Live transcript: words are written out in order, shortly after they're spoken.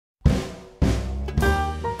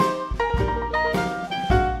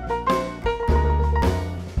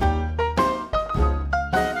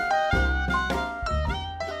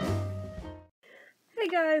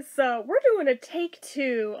guys, so we're doing a take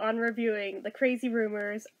 2 on reviewing the Crazy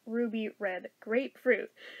Rumors Ruby Red Grapefruit.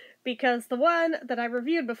 Because the one that I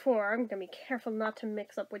reviewed before, I'm gonna be careful not to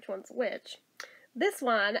mix up which one's which. This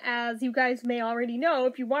one, as you guys may already know,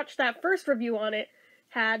 if you watched that first review on it,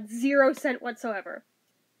 had 0 scent whatsoever.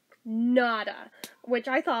 Nada. Which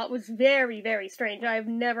I thought was very, very strange. I've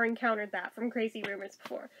never encountered that from Crazy Rumors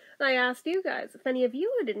before. And I asked you guys if any of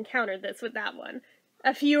you had encountered this with that one.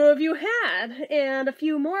 A few of you had, and a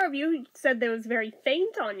few more of you said that it was very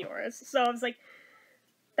faint on yours. So I was like,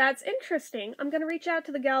 that's interesting. I'm gonna reach out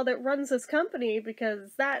to the gal that runs this company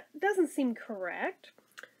because that doesn't seem correct.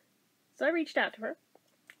 So I reached out to her,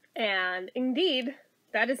 and indeed,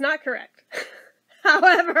 that is not correct.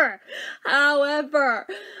 However,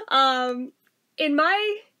 in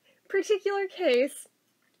my particular case,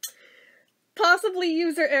 possibly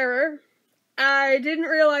user error, I didn't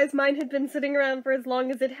realize mine had been sitting around for as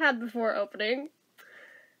long as it had before opening.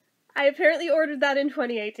 I apparently ordered that in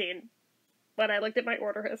 2018, when I looked at my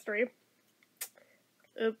order history.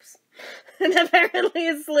 Oops. And apparently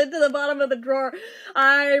it slid to the bottom of the drawer.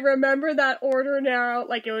 I remember that order now,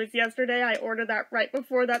 like it was yesterday. I ordered that right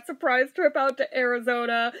before that surprise trip out to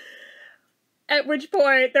Arizona. At which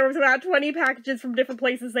point, there was about 20 packages from different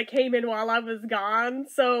places that came in while I was gone.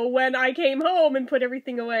 So when I came home and put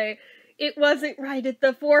everything away, it wasn't right at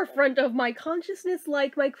the forefront of my consciousness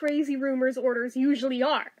like my Crazy Rumors orders usually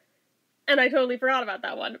are. And I totally forgot about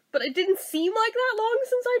that one. But it didn't seem like that long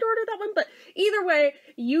since I'd ordered that one. But either way,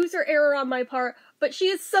 user error on my part. But she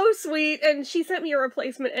is so sweet, and she sent me a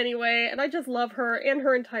replacement anyway, and I just love her and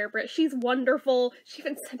her entire Brit. She's wonderful. She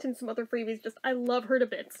even sent in some other freebies. Just, I love her to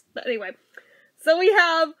bits. But anyway, so we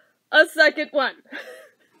have a second one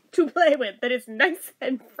to play with that is nice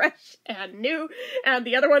and fresh and new, and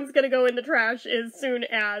the other one's gonna go in the trash as soon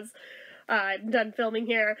as I'm done filming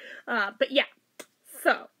here. But yeah,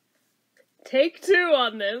 so take 2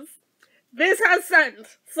 on this. This has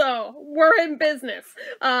scent, so we're in business.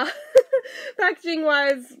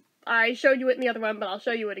 Packaging-wise, I showed you it in the other one, but I'll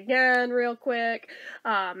show you it again real quick.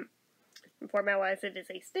 Format-wise, it is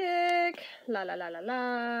a stick. La la la la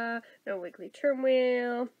la. No wiggly trim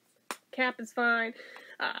wheel. Cap is fine.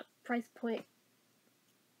 Price point.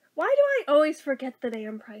 Why do I always forget the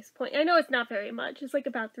damn price point? I know it's not very much. It's like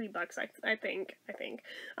about $3, I think.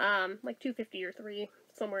 Like $2.50 or $3,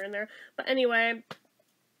 somewhere in there. But anyway,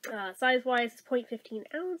 size-wise, it's 0.15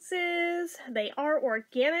 ounces. They are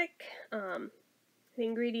organic. The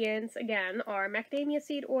ingredients, again, are macadamia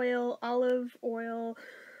seed oil, olive oil,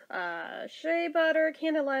 shea butter,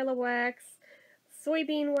 candelilla wax,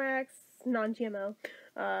 soybean wax, non-GMO,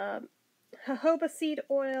 jojoba seed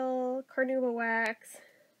oil, carnauba wax,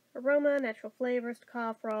 aroma, natural flavors,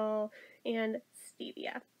 coffrol, and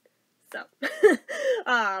stevia. So,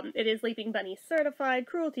 it is Leaping Bunny certified,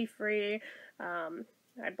 cruelty-free,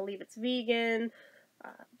 I believe it's vegan,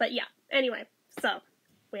 but yeah, anyway, so,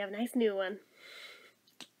 we have a nice new one.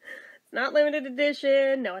 It's not limited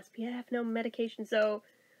edition, no SPF, no medication, so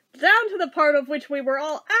down to the part of which we were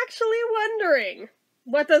all actually wondering.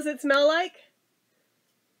 What does it smell like?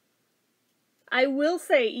 I will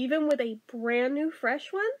say, even with a brand new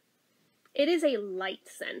fresh one, it is a light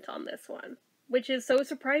scent on this one, which is so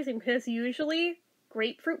surprising because usually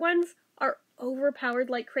grapefruit ones are overpowered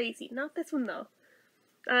like crazy. Not this one though.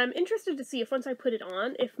 I'm interested to see if once I put it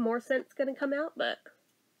on, if more scent's gonna come out, but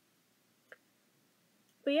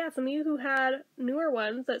yeah, some of you who had newer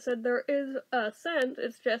ones that said there is a scent,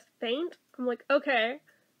 it's just faint. I'm like, okay,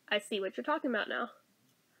 I see what you're talking about now.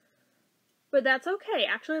 But that's okay.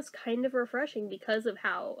 Actually, it's kind of refreshing because of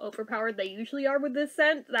how overpowered they usually are with this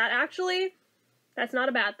scent. That's not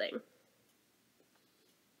a bad thing.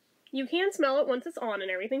 You can smell it once it's on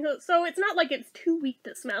and everything, so it's not like it's too weak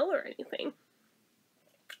to smell or anything.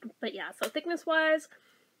 But yeah, so thickness-wise,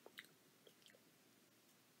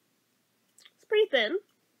 it's pretty thin.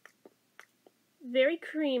 Very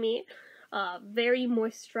creamy, very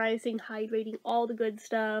moisturizing, hydrating, all the good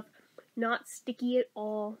stuff. Not sticky at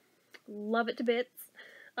all. Love it to bits.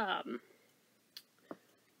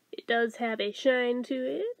 It does have a shine to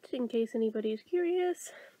it, in case anybody's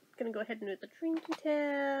curious. I'm gonna go ahead and do the drinking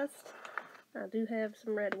test. I do have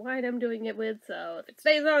some red wine I'm doing it with, so if it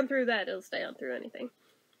stays on through that, it'll stay on through anything.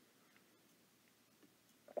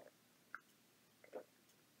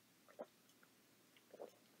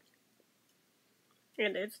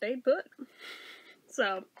 And it stayed put.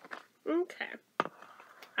 So, okay.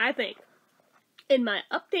 I think in my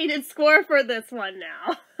updated score for this one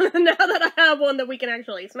now, now that I have one that we can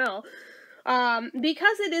actually smell,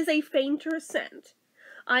 because it is a fainter scent,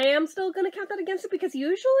 I am still going to count that against it because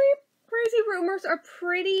usually Crazy Rumors are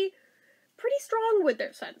pretty pretty strong with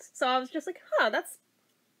their scents. So I was just like, huh, that's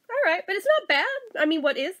alright. But it's not bad. I mean,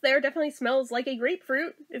 what is there definitely smells like a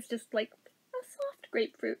grapefruit. It's just like a soft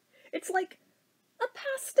grapefruit. It's like a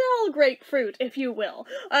pastel grapefruit, if you will.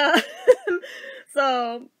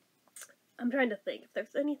 So, I'm trying to think if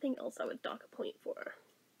there's anything else I would dock a point for.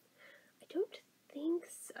 I don't think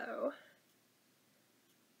so.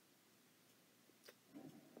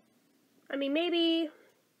 I mean, maybe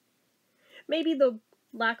the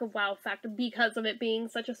lack of wow factor because of it being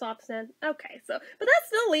such a soft scent. Okay, so, but that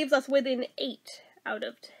still leaves us with an 8 out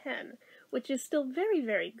of 10, which is still very,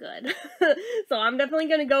 very good. So I'm definitely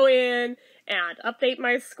going to go in and update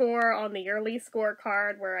my score on the yearly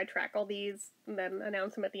scorecard where I track all these and then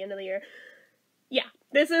announce them at the end of the year. Yeah,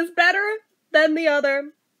 this is better than the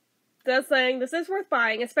other. Just saying, this is worth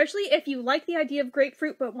buying, especially if you like the idea of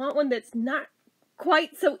grapefruit but want one that's not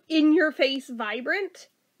quite so in-your-face vibrant,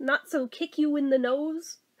 not so kick you in the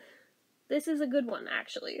nose. This is a good one,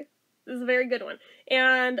 actually. This is a very good one.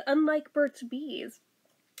 And unlike Burt's Bees,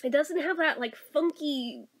 it doesn't have that, like,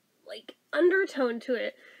 funky, like, undertone to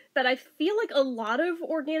it that I feel like a lot of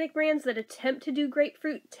organic brands that attempt to do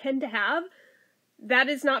grapefruit tend to have. That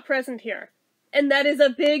is not present here. And that is a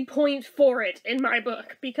big point for it in my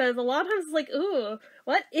book, because a lot of times it's like, ooh,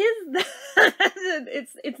 what is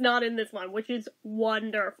that? It's not in this one, which is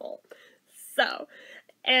wonderful. So,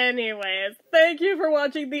 anyways, thank you for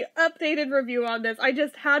watching the updated review on this. I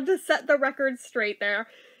just had to set the record straight there,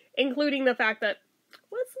 including the fact that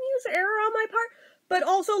was some user error on my part, but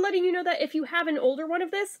also letting you know that if you have an older one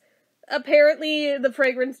of this, apparently the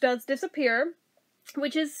fragrance does disappear.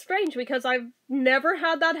 Which is strange, because I've never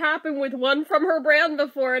had that happen with one from her brand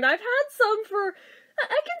before, and I've had some for a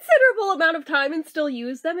considerable amount of time and still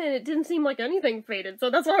use them, and it didn't seem like anything faded,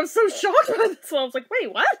 so that's why I was so shocked by this one. I was like,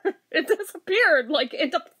 wait, what? It disappeared, like,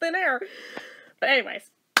 into thin air. But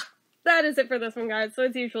anyways, that is it for this one, guys. So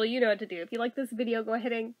as usual, you know what to do. If you like this video, go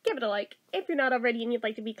ahead and give it a like. If you're not already and you'd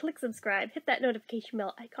like to be, click subscribe, hit that notification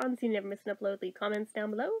bell icon so you never miss an upload, leave comments down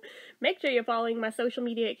below. Make sure you're following my social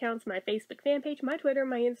media accounts, my Facebook fan page, my Twitter,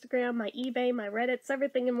 my Instagram, my eBay, my Reddits,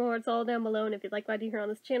 everything and more. It's all down below, and if you'd like what I do here on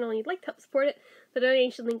this channel and you'd like to help support it, the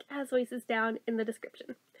donation link, as always, is down in the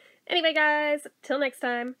description. Anyway, guys, till next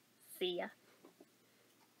time, see ya.